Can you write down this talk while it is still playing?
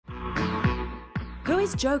Who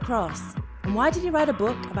is Joe Cross? And why did he write a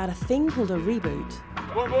book about a thing called a reboot?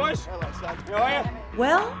 Come on, boys. Hello, son. How are you?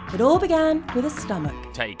 Well, it all began with a stomach.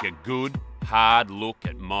 Take a good, hard look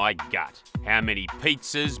at my gut. How many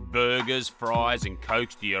pizzas, burgers, fries and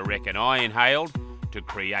cokes do you reckon I inhaled to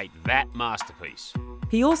create that masterpiece?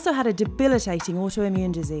 He also had a debilitating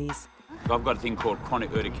autoimmune disease. I've got a thing called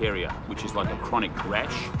chronic urticaria, which is like a chronic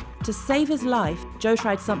rash. To save his life, Joe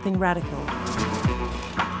tried something radical.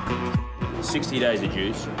 60 days of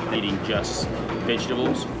juice, eating just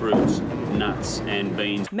vegetables, fruits, nuts and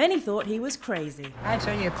beans. Many thought he was crazy.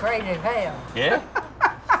 Actually, you're crazy as hell. Yeah?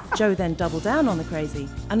 Joe then doubled down on the crazy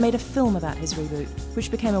and made a film about his reboot,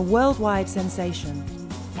 which became a worldwide sensation.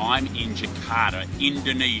 I'm in Jakarta,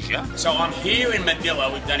 Indonesia. So I'm here in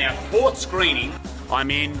Manila. We've done our 4th screening.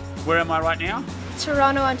 I'm in, where am I right now?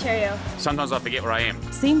 Toronto, Ontario. Sometimes I forget where I am.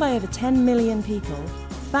 Seen by over 10 million people,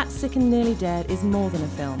 Fat, Sick and Nearly Dead is more than a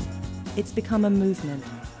film. It's become a movement.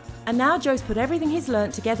 And now Joe's put everything he's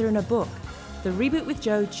learnt together in a book, The Reboot with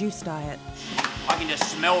Joe Juice Diet. I can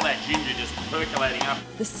just smell that ginger just percolating up.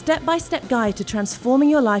 The step-by-step guide to transforming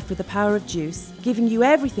your life with the power of juice, giving you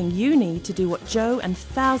everything you need to do what Joe and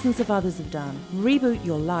thousands of others have done. Reboot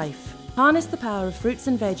your life. Harness the power of fruits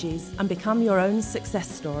and veggies and become your own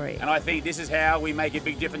success story. And I think this is how we make a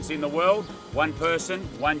big difference in the world. One person,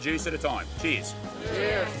 one juice at a time. Cheers.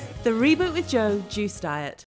 The Reboot with Joe Juice Diet.